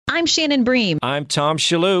I'm Shannon Bream. I'm Tom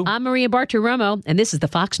Shalhoub. I'm Maria Bartiromo, and this is the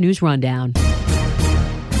Fox News Rundown.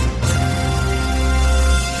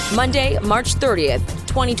 Monday, March 30th,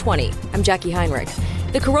 2020. I'm Jackie Heinrich.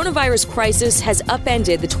 The coronavirus crisis has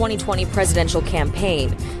upended the 2020 presidential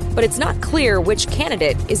campaign, but it's not clear which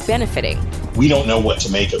candidate is benefiting. We don't know what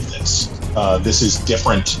to make of this. This is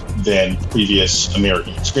different than previous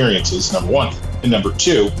American experiences, number one. And number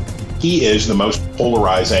two, he is the most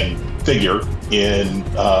polarizing figure in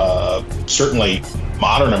certainly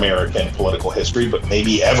modern American political history, but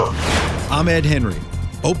maybe ever. I'm Ed Henry.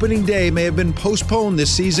 Opening day may have been postponed this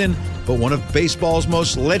season, but one of baseball's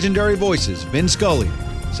most legendary voices, Vin Scully,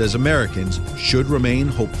 says Americans should remain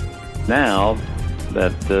hopeful. Now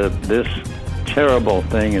that this terrible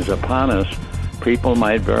thing is upon us, people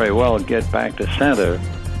might very well get back to center,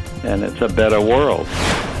 and it's a better world.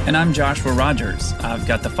 And I'm Joshua Rogers. I've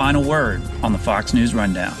got the final word on the Fox News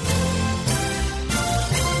Rundown.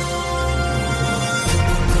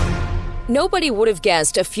 Nobody would have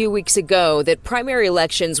guessed a few weeks ago that primary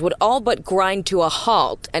elections would all but grind to a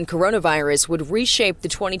halt and coronavirus would reshape the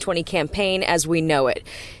 2020 campaign as we know it.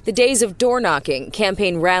 The days of door knocking,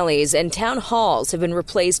 campaign rallies, and town halls have been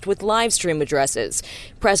replaced with live stream addresses.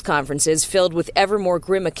 Press conferences filled with ever more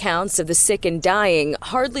grim accounts of the sick and dying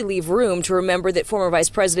hardly leave room to remember that former Vice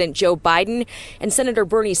President Joe Biden and Senator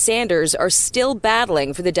Bernie Sanders are still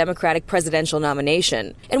battling for the Democratic presidential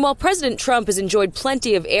nomination. And while President Trump has enjoyed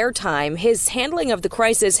plenty of airtime, his handling of the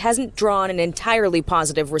crisis hasn't drawn an entirely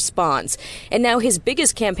positive response. And now his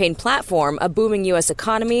biggest campaign platform, a booming U.S.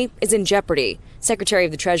 economy, is in jeopardy. Secretary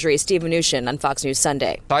of the Treasury Steve Mnuchin on Fox News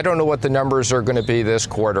Sunday. I don't know what the numbers are going to be this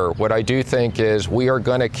quarter. What I do think is we are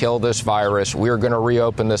going to kill this virus. We are going to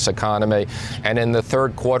reopen this economy. And in the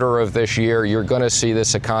third quarter of this year, you're going to see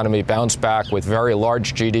this economy bounce back with very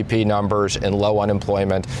large GDP numbers and low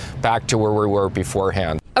unemployment back to where we were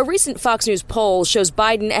beforehand. A recent Fox News poll shows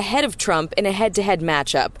Biden ahead of Trump in a head-to-head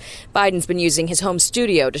matchup. Biden's been using his home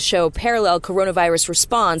studio to show parallel coronavirus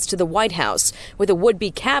response to the White House, with a would-be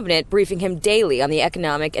cabinet briefing him daily on the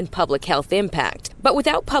economic and public health impact. But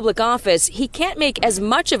without public office, he can't make as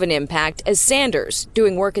much of an impact as Sanders,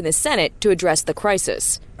 doing work in the Senate to address the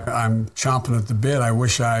crisis. I'm chomping at the bit. I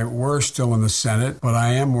wish I were still in the Senate, but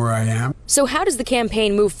I am where I am. So how does the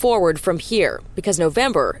campaign move forward from here? Because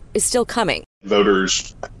November is still coming.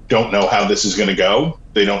 Voters don't know how this is going to go.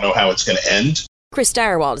 They don't know how it's going to end. Chris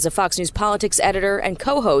Stirewalt is a Fox News politics editor and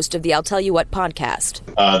co-host of the I'll Tell You What podcast.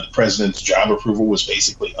 The president's job approval was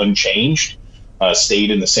basically unchanged,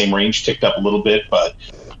 stayed in the same range, ticked up a little bit, but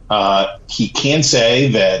he can say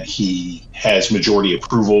that he has majority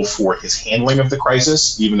approval for his handling of the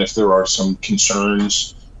crisis, even if there are some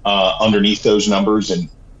concerns underneath those numbers in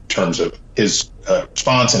terms of his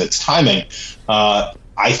response and its timing.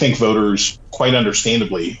 I think voters, quite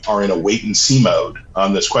understandably, are in a wait-and-see mode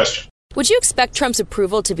on this question. Would you expect Trump's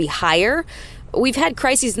approval to be higher? We've had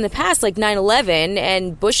crises in the past, like 9/11,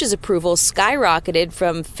 and Bush's approval skyrocketed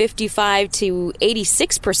from 55 to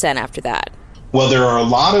 86% after that. Well, there are a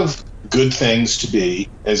lot of good things to be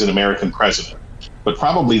as an American president, but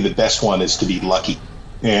probably the best one is to be lucky.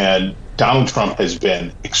 And Donald Trump has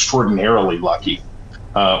been extraordinarily lucky,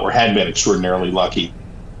 or had been extraordinarily lucky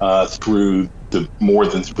through the more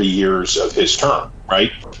than 3 years of his term, right?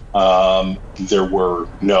 There were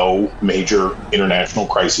no major international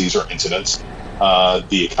crises or incidents.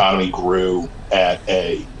 The economy grew at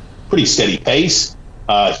a pretty steady pace.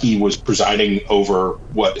 He was presiding over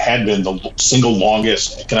what had been the single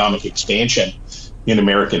longest economic expansion in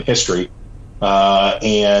American history.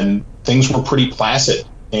 And things were pretty placid.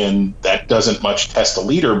 And that doesn't much test a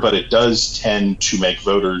leader, but it does tend to make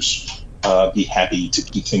voters be happy to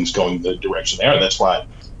keep things going the direction they are. That's why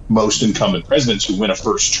most incumbent presidents who win a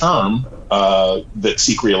first term that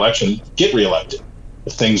seek reelection get reelected.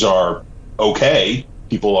 If things are okay,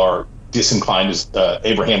 people are disinclined, as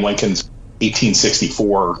Abraham Lincoln's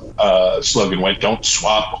 1864 slogan went, "Don't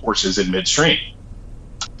swap horses in midstream."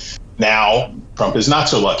 Now, Trump is not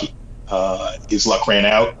so lucky. His luck ran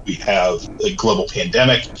out. We have a global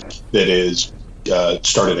pandemic that is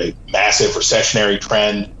started a massive recessionary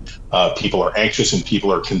trend. People are anxious and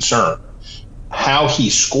people are concerned. How he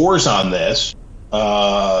scores on this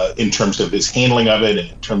in terms of his handling of it and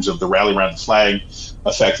in terms of the rally around the flag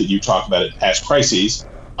effect that you talk about in past crises,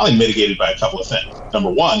 probably mitigated by a couple of things. Number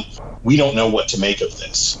one, we don't know what to make of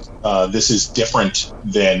this. This is different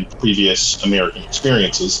than previous American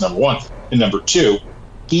experiences, number one. And number two,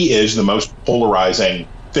 he is the most polarizing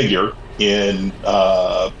figure in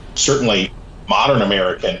certainly modern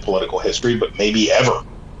American political history, but maybe ever.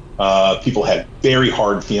 People had very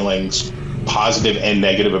hard feelings, positive and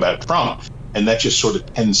negative, about Trump. And that just sort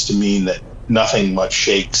of tends to mean that nothing much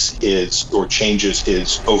shakes or changes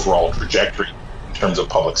his overall trajectory in terms of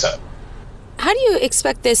public sentiment. How do you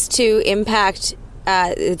expect this to impact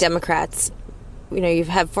the Democrats? You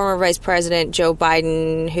have former Vice President Joe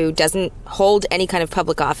Biden, who doesn't hold any kind of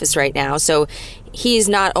public office right now. So he's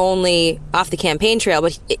not only off the campaign trail,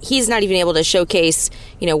 but he's not even able to showcase,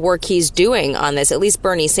 work he's doing on this. At least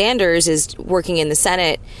Bernie Sanders is working in the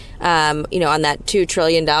Senate, on that $2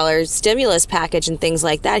 trillion stimulus package and things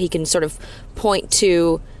like that. He can sort of point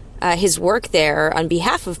to his work there on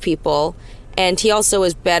behalf of people. And he also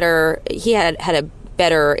was better. He had a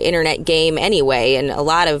better internet game anyway, and a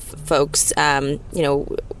lot of folks had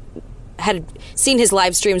seen his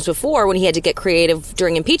live streams before when he had to get creative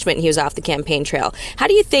during impeachment and he was off the campaign trail. How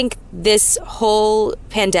do you think this whole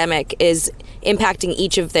pandemic is impacting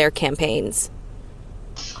each of their campaigns?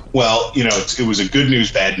 Well, it was a good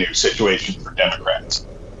news, bad news situation for Democrats.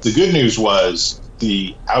 The good news was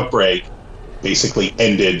the outbreak basically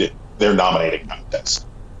ended their nominating contest.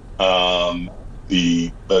 Joe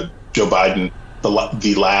Biden,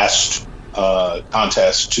 the last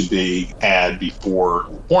contest to be had before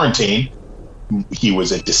quarantine, he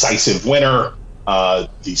was a decisive winner.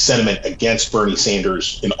 The sentiment against Bernie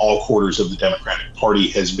Sanders in all quarters of the Democratic Party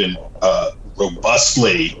has been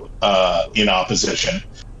robustly in opposition.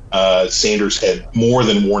 Sanders had more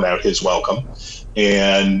than worn out his welcome.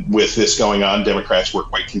 And with this going on, Democrats were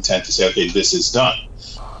quite content to say, okay, this is done.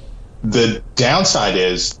 The downside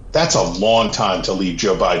is that's a long time to leave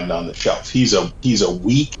Joe Biden on the shelf. He's a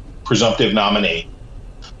weak presumptive nominee.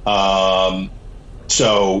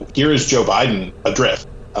 So here is Joe Biden adrift.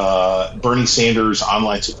 Bernie Sanders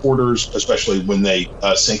online supporters, especially when they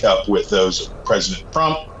sync up with those of President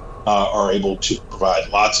Trump, are able to provide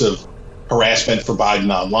lots of harassment for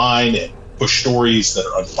Biden online and push stories that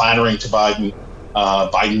are unflattering to Biden.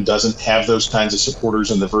 Biden doesn't have those kinds of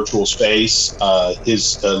supporters in the virtual space.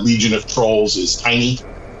 His legion of trolls is tiny,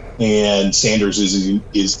 and Sanders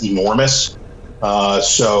is enormous.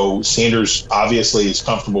 So Sanders obviously is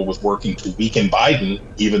comfortable with working to weaken Biden,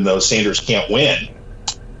 even though Sanders can't win.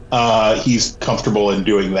 He's comfortable in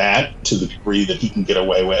doing that to the degree that he can get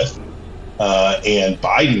away with. And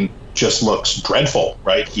Biden just looks dreadful,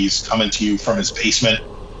 right? He's coming to you from his basement.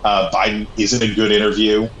 Biden isn't a good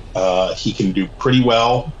interview. He can do pretty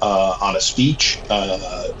well on a speech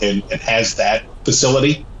and has that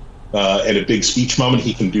facility. At a big speech moment,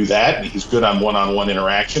 he can do that. And he's good on one-on-one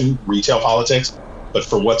interaction, retail politics. But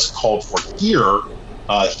for what's called for here,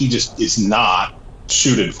 he just is not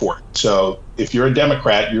suited for it. So if you're a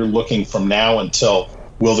Democrat, you're looking from now until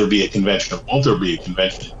will there be a convention or won't there be a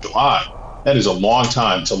convention in July? That is a long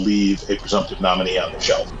time to leave a presumptive nominee on the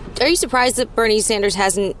shelf. Are you surprised that Bernie Sanders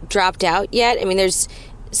hasn't dropped out yet? I mean, there's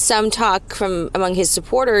some talk from among his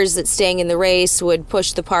supporters that staying in the race would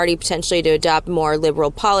push the party potentially to adopt more liberal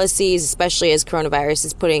policies, especially as coronavirus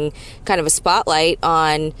is putting kind of a spotlight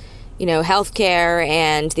on, healthcare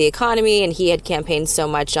and the economy. And he had campaigned so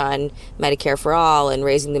much on Medicare for all and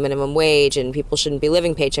raising the minimum wage, and people shouldn't be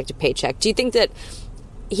living paycheck to paycheck. Do you think that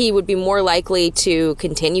he would be more likely to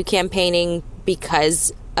continue campaigning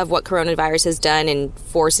because of what coronavirus has done and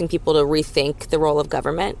forcing people to rethink the role of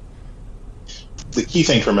government? The key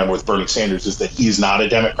thing to remember with Bernie Sanders is that he is not a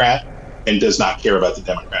Democrat and does not care about the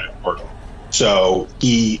Democratic Party. So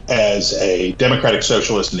he, as a Democratic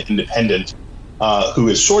socialist and independent, who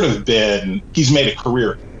has sort of he's made a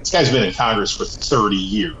career. This guy's been in Congress for 30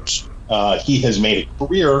 years. He has made a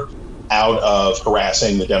career out of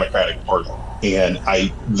harassing the Democratic Party. And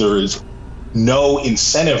there is no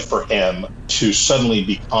incentive for him to suddenly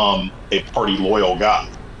become a party loyal guy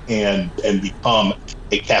and become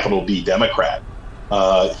a capital D Democrat.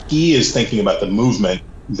 He is thinking about the movement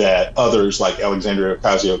that others like Alexandria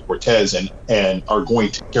Ocasio-Cortez and are going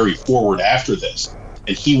to carry forward after this.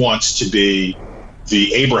 And he wants to be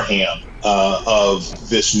the Abraham of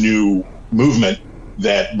this new movement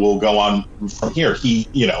that will go on from here.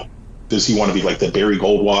 Does he want to be like the Barry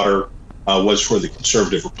Goldwater was for the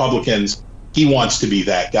conservative Republicans? He wants to be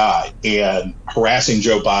that guy. And harassing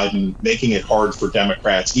Joe Biden, making it hard for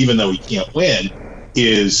Democrats, even though he can't win,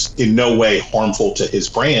 is in no way harmful to his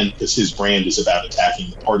brand, because his brand is about attacking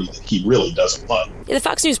the party that he really doesn't love. The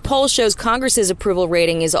Fox News poll shows Congress's approval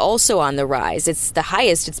rating is also on the rise. It's the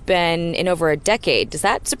highest it's been in over a decade. Does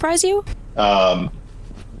that surprise you?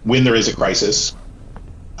 When there is a crisis,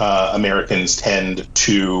 Americans tend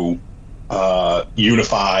to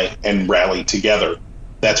unify and rally together.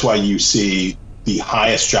 That's why you see the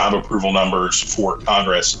highest job approval numbers for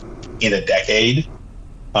Congress in a decade,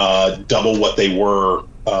 double what they were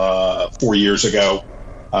 4 years ago.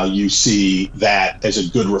 you see that as a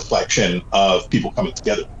good reflection of people coming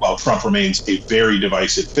together. While Trump remains a very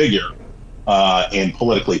divisive figure and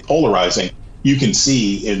politically polarizing, you can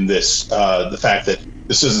see in this the fact that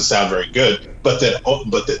this doesn't sound very good, but that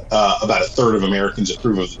about a third of Americans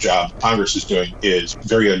approve of the job Congress is doing is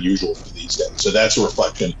very unusual for these days. So that's a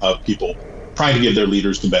reflection of people trying to give their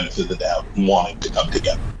leaders the benefit of the doubt and wanting to come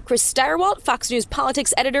together. Chris Stirewalt, Fox News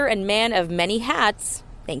politics editor and man of many hats.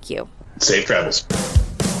 Thank you. Safe travels.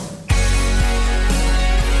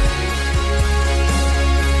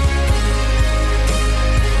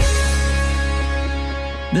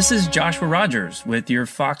 This is Joshua Rogers with your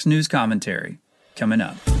Fox News commentary. Coming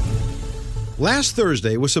up. Last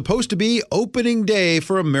Thursday was supposed to be opening day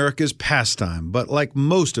for America's pastime, but like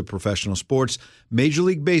most of professional sports, Major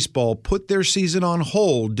League Baseball put their season on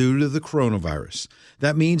hold due to the coronavirus.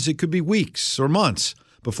 That means it could be weeks or months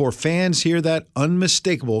before fans hear that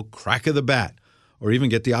unmistakable crack of the bat, or even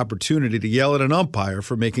get the opportunity to yell at an umpire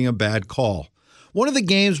for making a bad call. One of the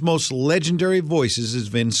game's most legendary voices is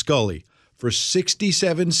Vin Scully. For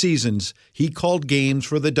 67 seasons, he called games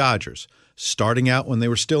for the Dodgers, starting out when they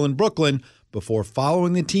were still in Brooklyn before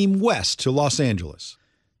following the team west to Los Angeles.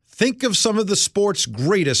 Think of some of the sport's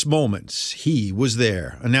greatest moments. He was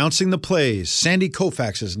there, announcing the plays, Sandy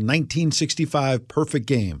Koufax's 1965 perfect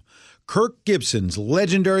game, Kirk Gibson's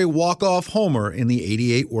legendary walk-off homer in the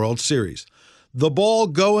 '88 World Series, the ball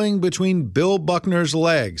going between Bill Buckner's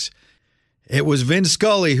legs. It was Vin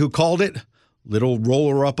Scully who called it. Little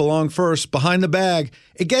roller up along first, behind the bag.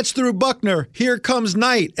 It gets through Buckner. Here comes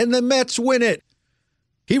Knight, and the Mets win it.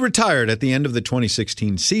 He retired at the end of the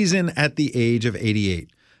 2016 season at the age of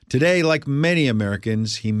 88. Today, like many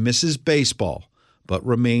Americans, he misses baseball, but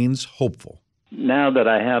remains hopeful. Now that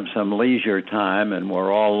I have some leisure time and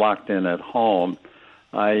we're all locked in at home,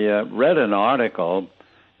 I read an article,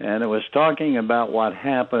 and it was talking about what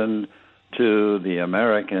happened to the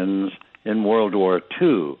Americans in World War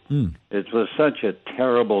II. It was such a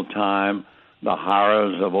terrible time, the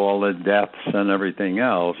horrors of all the deaths and everything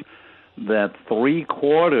else, that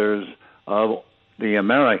 3/4 of the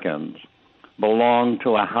Americans belong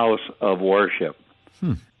to a house of worship.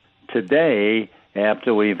 Today,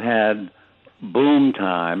 after we've had boom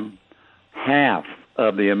time, half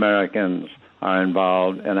of the Americans are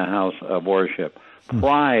involved in a house of worship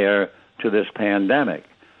prior to this pandemic.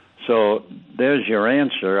 So there's your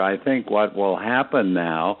answer. I think what will happen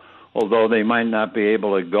now, although they might not be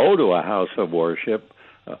able to go to a house of worship,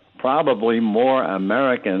 probably more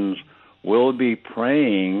Americans will be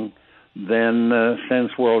praying than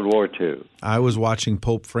since World War II. I was watching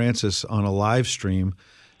Pope Francis on a live stream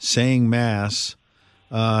saying Mass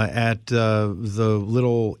at the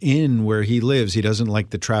little inn where he lives. He doesn't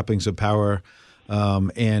like the trappings of power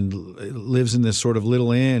and lives in this sort of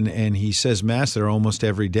little inn, and he says Mass there almost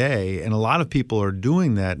every day. And a lot of people are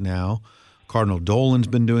doing that now. Cardinal Dolan's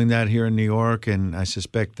been doing that here in New York, and I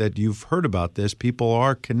suspect that you've heard about this. People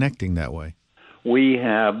are connecting that way. We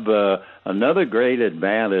have another great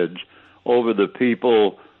advantage over the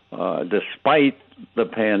people, despite the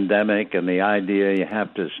pandemic and the idea you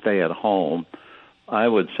have to stay at home. I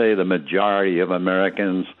would say the majority of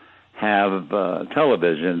Americans have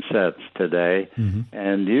television sets today,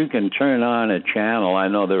 and you can turn on a channel. I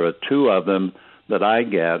know there are 2 of them that I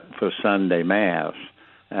get for Sunday Mass,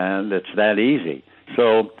 and it's that easy.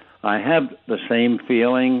 So I have the same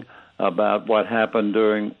feeling about what happened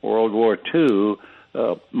during World War II.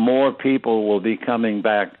 More people will be coming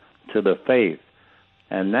back to the faith.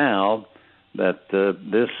 And now that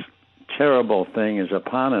this terrible thing is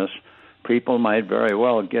upon us, people might very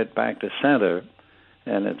well get back to center,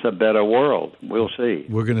 and it's a better world. We'll see.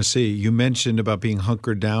 We're going to see. You mentioned about being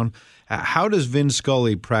hunkered down. How does Vin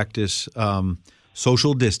Scully practice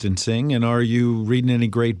social distancing, and are you reading any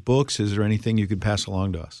great books? Is there anything you could pass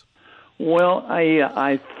along to us? Well,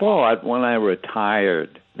 I thought when I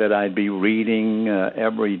retired that I'd be reading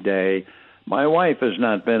every day. My wife has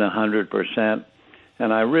not been 100%,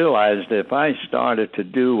 and I realized if I started to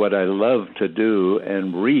do what I love to do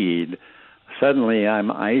and read, suddenly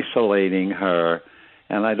I'm isolating her,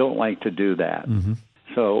 and I don't like to do that.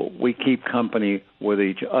 So we keep company with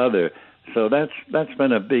each other. So that's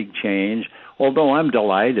been a big change, although I'm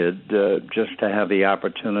delighted just to have the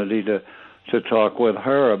opportunity to talk with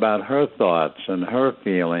her about her thoughts and her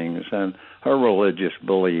feelings and her religious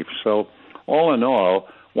beliefs. So all in all,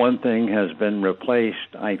 one thing has been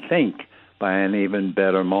replaced, I think, by an even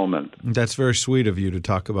better moment. That's very sweet of you to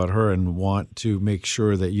talk about her and want to make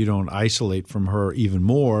sure that you don't isolate from her even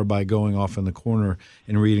more by going off in the corner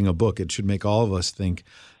and reading a book. It should make all of us think.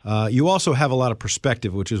 You also have a lot of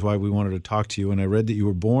perspective, which is why we wanted to talk to you. And I read that you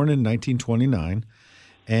were born in 1929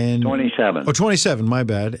 And 27. Oh, 27, my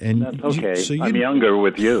bad. And that's okay. So I'm younger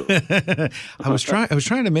with you. I was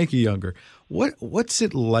trying to make you younger. What's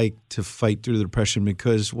it like to fight through the Depression?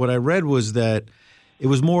 Because what I read was that it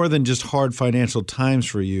was more than just hard financial times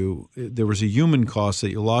for you. There was a human cost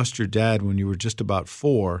that you lost your dad when you were just about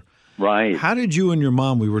 4. Right. How did you and your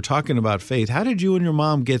mom, we were talking about faith, how did you and your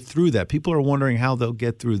mom get through that? People are wondering how they'll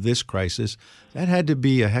get through this crisis. That had to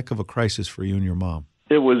be a heck of a crisis for you and your mom.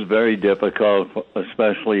 It was very difficult,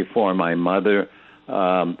 especially for my mother.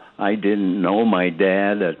 I didn't know my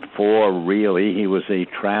dad at 4, really. He was a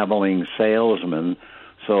traveling salesman,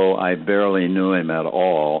 so I barely knew him at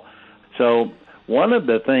all. So one of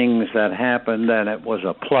the things that happened, and it was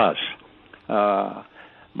a plus,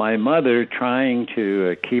 my mother, trying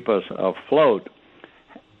to keep us afloat,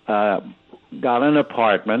 got an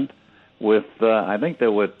apartment with, I think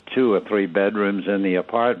there were 2 or 3 bedrooms in the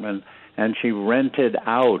apartment, and she rented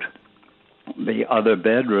out the other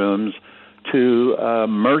bedrooms to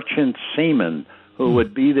merchant seamen who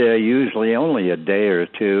would be there usually only a day or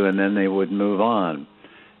 2, and then they would move on.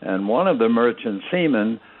 And one of the merchant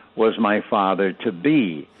seamen was my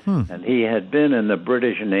father-to-be, and he had been in the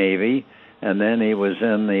British Navy, and then he was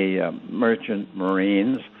in the Merchant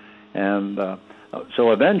Marines, and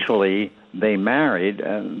so eventually they married,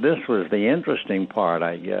 and this was the interesting part,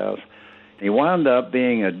 I guess. He wound up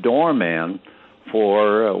being a doorman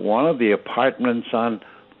for one of the apartments on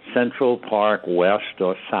Central Park West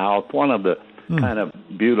or South, one of the kind of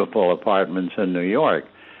beautiful apartments in New York.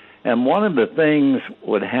 And one of the things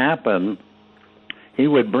would happen, he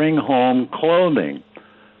would bring home clothing.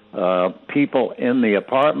 People in the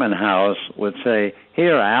apartment house would say,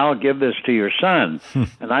 "Here, Al, give this to your son."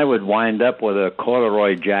 And I would wind up with a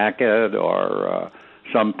corduroy jacket or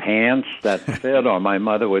some pants that fit, or my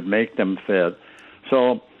mother would make them fit.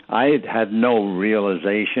 So I had no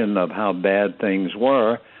realization of how bad things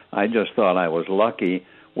were. I just thought I was lucky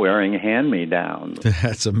wearing hand-me-downs.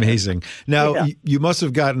 That's amazing. Now, you must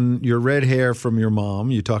have gotten your red hair from your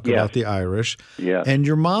mom. You talk about the Irish. Yeah. And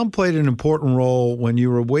your mom played an important role when you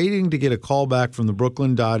were waiting to get a call back from the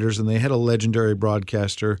Brooklyn Dodgers, and they had a legendary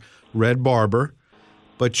broadcaster, Red Barber.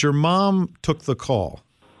 But your mom took the call.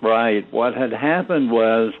 Right. What had happened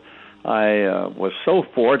was I was so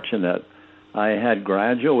fortunate. I had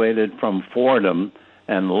graduated from Fordham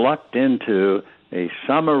and lucked into a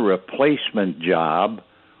summer replacement job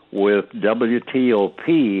with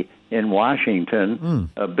WTOP in Washington,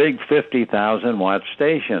 a big 50,000-watt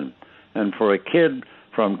station. And for a kid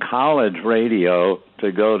from college radio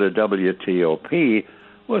to go to WTOP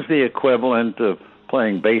was the equivalent of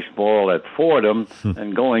playing baseball at Fordham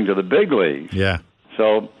and going to the big leagues. Yeah.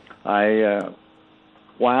 So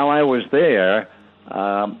while I was there,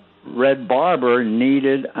 Red Barber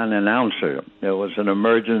needed an announcer. It was an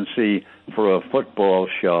emergency for a football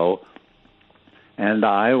show, and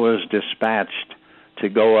I was dispatched to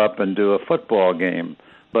go up and do a football game.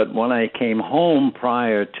 But when I came home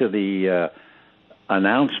prior to the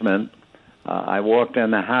announcement, I walked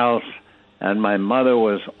in the house, and my mother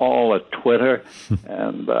was all at Twitter,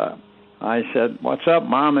 and I said, "What's up,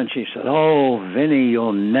 Mom?" And she said, "Oh, Vinny,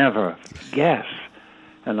 you'll never guess."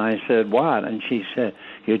 And I said, "What?" And she said,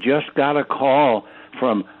 "You just got a call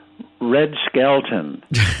from Red Skelton."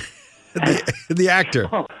 the actor.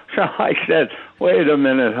 So I said, "Wait a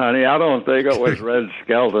minute, honey. I don't think it was Red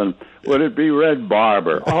Skelton. Would it be Red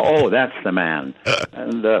Barber?" Oh, that's the man.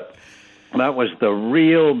 And that was the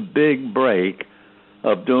real big break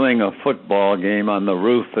of doing a football game on the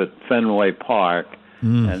roof at Fenway Park.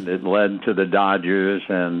 And it led to the Dodgers,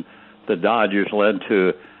 and the Dodgers led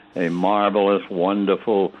to a marvelous,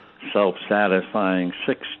 wonderful, self-satisfying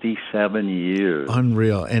 67 years.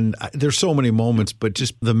 Unreal. And there's so many moments, but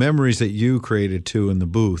just the memories that you created, too, in the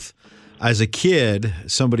booth. As a kid,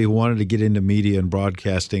 somebody who wanted to get into media and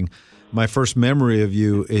broadcasting, my first memory of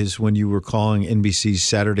you is when you were calling NBC's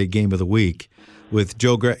Saturday Game of the Week with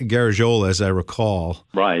Joe Garagiola, as I recall.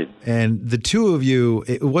 Right. And the two of you,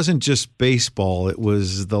 it wasn't just baseball. It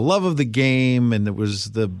was the love of the game, and it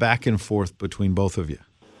was the back and forth between both of you.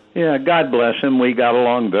 Yeah, God bless him. We got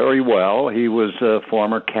along very well. He was a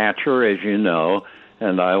former catcher, as you know,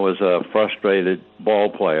 and I was a frustrated ball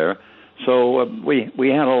player. So we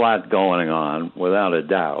had a lot going on, without a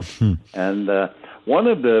doubt. And one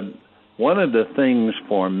of the things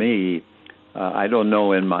for me, I don't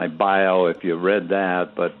know in my bio if you read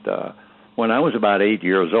that, but when I was about 8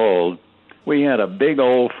 years old, we had a big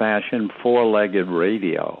old-fashioned four-legged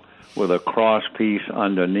radio with a cross piece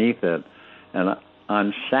underneath it. And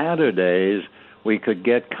on Saturdays, we could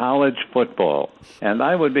get college football. And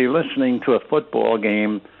I would be listening to a football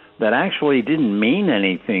game that actually didn't mean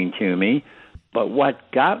anything to me, But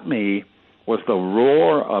what got me was the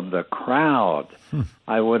roar of the crowd.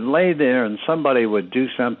 I would lay there and somebody would do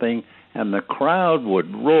something and the crowd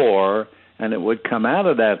would roar and it would come out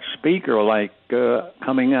of that speaker like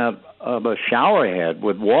coming out of a shower head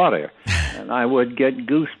with water. And I would get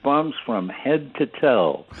goosebumps from head to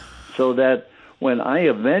toe. So that when I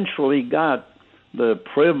eventually got the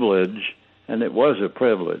privilege, and it was a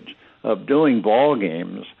privilege, of doing ball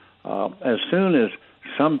games, as soon as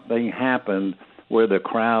something happened where the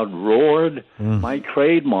crowd roared, my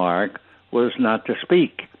trademark was not to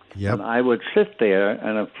speak. Yep. And I would sit there,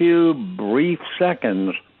 and a few brief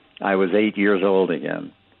seconds, I was 8 years old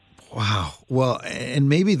again. Wow. Well, and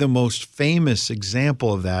maybe the most famous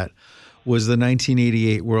example of that was the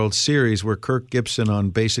 1988 World Series, where Kirk Gibson, on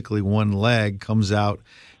basically one leg, comes out,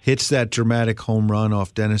 hits that dramatic home run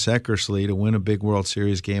off Dennis Eckersley to win a big World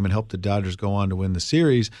Series game and help the Dodgers go on to win the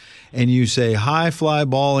series. And you say, high fly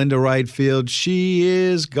ball into right field, she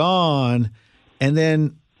is gone. And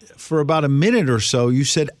then for about a minute or so, you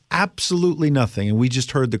said absolutely nothing. And we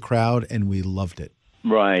just heard the crowd and we loved it.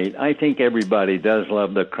 Right. I think everybody does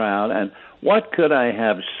love the crowd. And what could I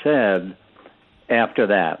have said after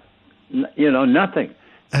that? Nothing.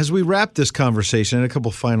 As we wrap this conversation, and a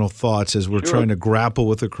couple final thoughts as we're trying to grapple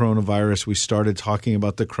with the coronavirus, we started talking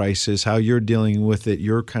about the crisis, how you're dealing with it,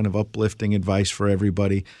 your kind of uplifting advice for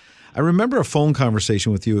everybody. I remember a phone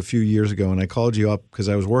conversation with you a few years ago, and I called you up because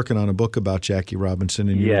I was working on a book about Jackie Robinson,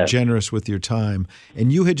 and you were generous with your time.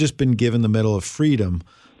 And you had just been given the Medal of Freedom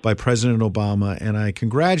by President Obama, and I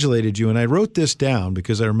congratulated you. And I wrote this down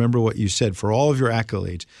because I remember what you said. For all of your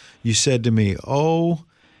accolades, you said to me,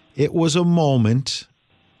 it was a moment,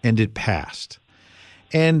 and it passed.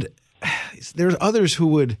 And there's others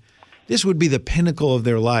this would be the pinnacle of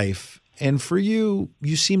their life. And for you,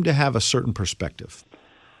 you seem to have a certain perspective.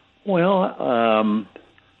 Well,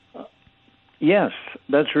 yes,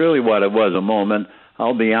 that's really what it was, a moment.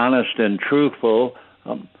 I'll be honest and truthful.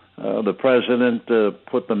 The president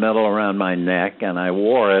put the medal around my neck, and I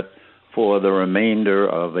wore it for the remainder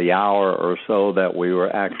of the hour or so that we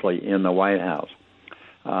were actually in the White House.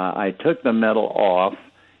 I took the medal off.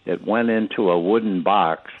 It went into a wooden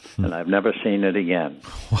box, and I've never seen it again.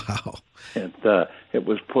 Wow! It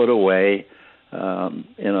was put away in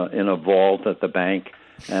a vault at the bank,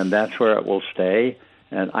 and that's where it will stay.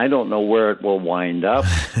 And I don't know where it will wind up.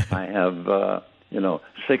 I have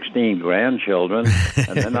 16 grandchildren,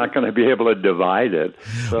 and they're not going to be able to divide it.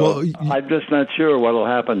 So I'm just not sure what will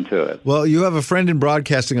happen to it. Well, you have a friend in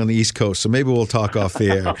broadcasting on the East Coast, so maybe we'll talk off the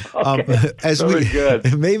air. Very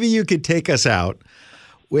good. Maybe you could take us out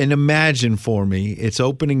and imagine for me, it's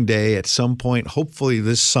opening day at some point, hopefully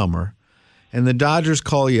this summer, and the Dodgers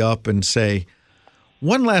call you up and say,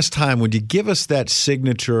 one last time, would you give us that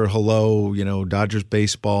signature hello, Dodgers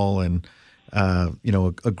baseball, and,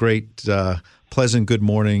 a great pleasant good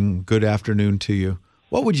morning, good afternoon to you?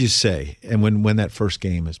 What would you say and when that first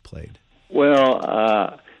game is played?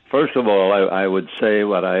 Well, first of all, I would say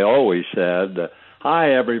what I always said.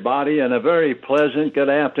 Hi, everybody, and a very pleasant good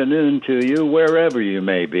afternoon to you wherever you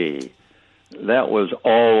may be. That was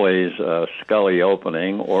always a Scully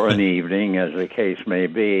opening or an evening, as the case may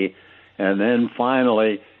be. And then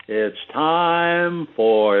finally, it's time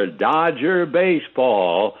for Dodger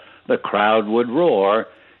baseball. The crowd would roar,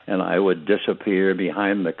 and I would disappear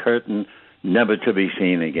behind the curtain, never to be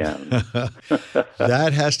seen again.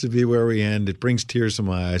 That has to be where we end. It brings tears to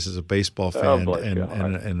my eyes as a baseball fan and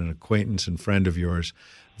an acquaintance and friend of yours.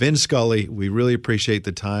 Vin Scully, we really appreciate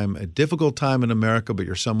the time. A difficult time in America, but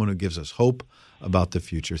you're someone who gives us hope about the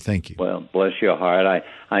future. Thank you. Well, bless your heart.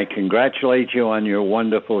 I congratulate you on your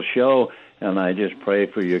wonderful show, and I just pray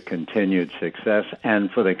for your continued success and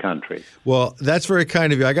for the country. Well, that's very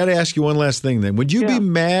kind of you. I got to ask you one last thing then. Would you be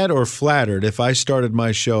mad or flattered if I started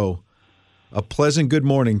my show, a pleasant good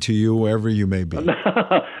morning to you wherever you may be?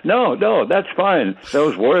 No, that's fine.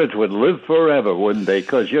 Those words would live forever, wouldn't they?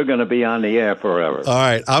 Because you're going to be on the air forever. All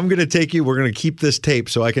right. I'm going to take you. We're going to keep this tape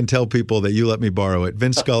so I can tell people that you let me borrow it.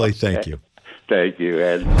 Vince Scully, okay. Thank you. Thank you,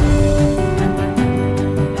 Ed.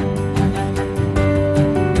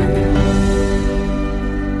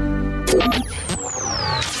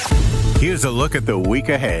 Here's a look at the week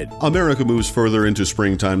ahead. America moves further into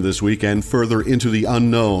springtime this week and further into the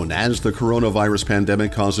unknown as the coronavirus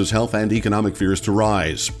pandemic causes health and economic fears to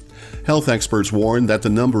rise. Health experts warn that the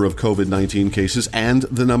number of COVID-19 cases and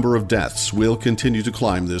the number of deaths will continue to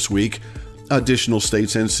climb this week. Additional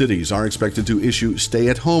states and cities are expected to issue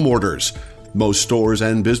stay-at-home orders. Most stores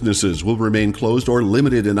and businesses will remain closed or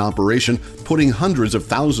limited in operation, putting hundreds of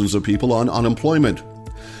thousands of people on unemployment.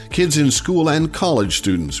 Kids in school and college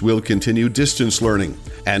students will continue distance learning.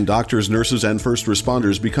 And doctors, nurses, and first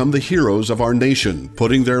responders become the heroes of our nation,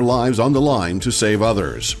 putting their lives on the line to save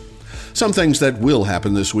others. Some things that will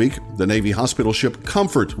happen this week. The Navy hospital ship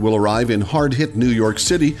Comfort will arrive in hard-hit New York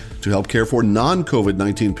City to help care for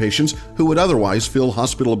non-COVID-19 patients who would otherwise fill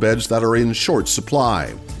hospital beds that are in short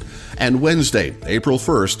supply. And Wednesday, April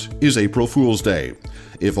 1st, is April Fool's Day.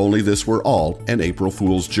 If only this were all an April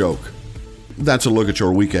Fool's joke. That's a look at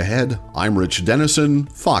your week ahead. I'm Rich Dennison,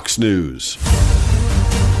 Fox News.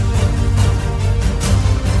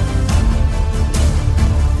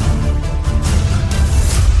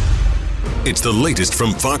 It's the latest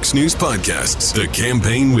from Fox News Podcasts, The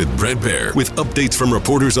Campaign with Bret Baier, with updates from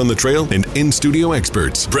reporters on the trail and in-studio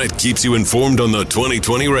experts. Bret keeps you informed on the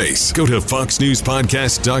 2020 race. Go to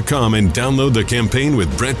foxnewspodcast.com and download The Campaign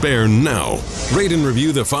with Bret Baier now. Rate and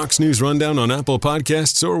review the Fox News Rundown on Apple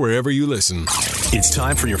Podcasts or wherever you listen. It's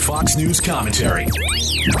time for your Fox News commentary.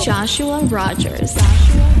 Joshua Rogers.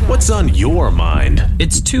 What's on your mind?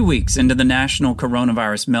 It's 2 weeks into the national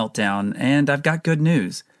coronavirus meltdown, and I've got good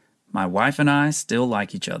news. My wife and I still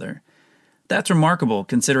like each other. That's remarkable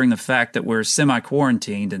considering the fact that we're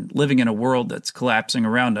semi-quarantined and living in a world that's collapsing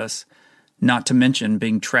around us, not to mention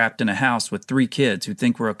being trapped in a house with 3 kids who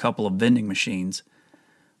think we're a couple of vending machines.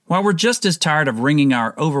 While we're just as tired of wringing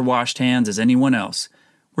our overwashed hands as anyone else,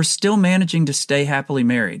 we're still managing to stay happily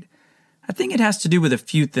married. I think it has to do with a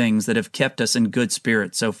few things that have kept us in good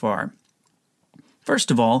spirits so far.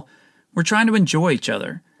 First of all, we're trying to enjoy each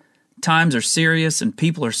other. Times are serious and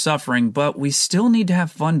people are suffering, but we still need to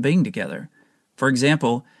have fun being together. For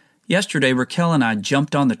example, yesterday Raquel and I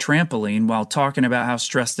jumped on the trampoline while talking about how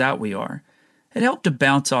stressed out we are. It helped to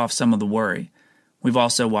bounce off some of the worry. We've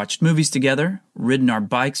also watched movies together, ridden our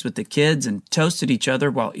bikes with the kids, and toasted each other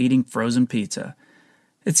while eating frozen pizza.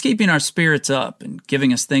 It's keeping our spirits up and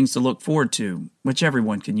giving us things to look forward to, which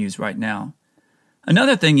everyone can use right now.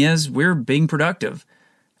 Another thing is we're being productive.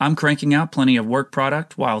 I'm cranking out plenty of work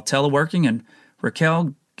product while teleworking, and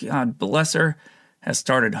Raquel, God bless her, has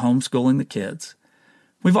started homeschooling the kids.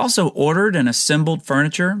 We've also ordered and assembled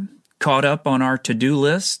furniture, caught up on our to-do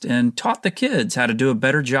list, and taught the kids how to do a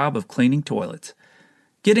better job of cleaning toilets.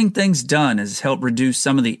 Getting things done has helped reduce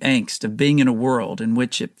some of the angst of being in a world in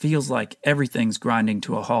which it feels like everything's grinding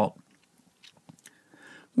to a halt.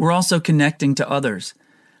 We're also connecting to others.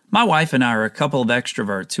 My wife and I are a couple of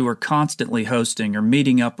extroverts who are constantly hosting or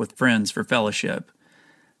meeting up with friends for fellowship.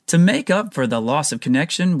 To make up for the loss of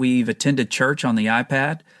connection, we've attended church on the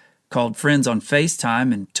iPad, called friends on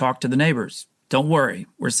FaceTime, and talked to the neighbors. Don't worry,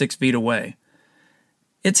 we're 6 feet away.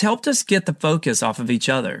 It's helped us get the focus off of each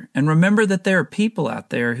other and remember that there are people out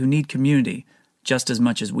there who need community just as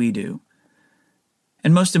much as we do.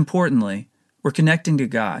 And most importantly, we're connecting to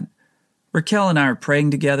God. Raquel and I are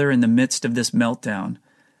praying together in the midst of this meltdown.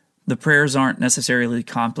 The prayers aren't necessarily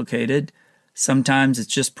complicated. Sometimes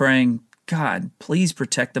it's just praying, God, please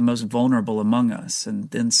protect the most vulnerable among us,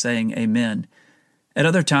 and then saying amen. At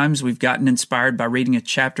other times, we've gotten inspired by reading a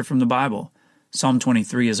chapter from the Bible. Psalm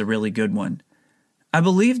 23 is a really good one. I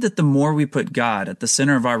believe that the more we put God at the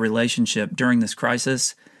center of our relationship during this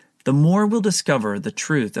crisis, the more we'll discover the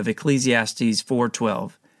truth of Ecclesiastes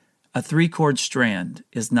 4:12. A 3-cord strand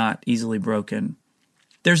is not easily broken.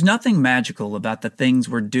 There's nothing magical about the things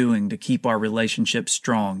we're doing to keep our relationship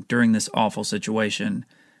strong during this awful situation.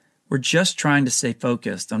 We're just trying to stay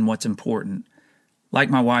focused on what's important.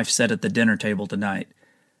 Like my wife said at the dinner table tonight,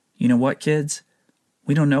 you know what, kids?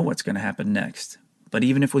 We don't know what's going to happen next, but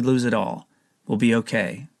even if we lose it all, we'll be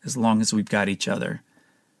okay as long as we've got each other.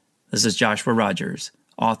 This is Joshua Rogers,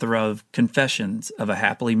 author of Confessions of a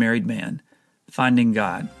Happily Married Man, Finding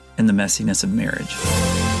God in the Messiness of Marriage.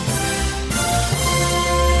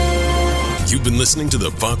 You've been listening to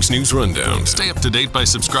the Fox News Rundown. Stay up to date by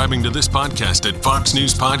subscribing to this podcast at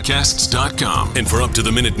foxnewspodcasts.com. And for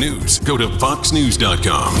up-to-the-minute news, go to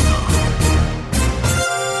foxnews.com.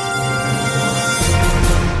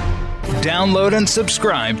 Download and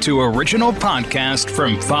subscribe to original podcast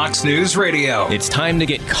from Fox News Radio. It's time to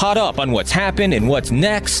get caught up on what's happened and what's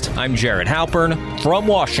next. I'm Jared Halpern from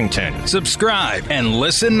Washington. Subscribe and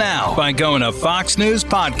listen now by going to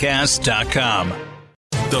foxnewspodcast.com.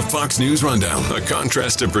 The Fox News Rundown, a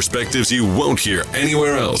contrast of perspectives you won't hear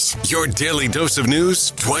anywhere else. Your daily dose of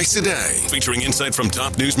news twice a day, featuring insight from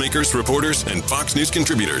top newsmakers, reporters, and Fox News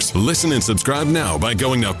contributors. Listen and subscribe now by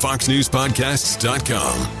going to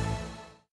foxnewspodcasts.com.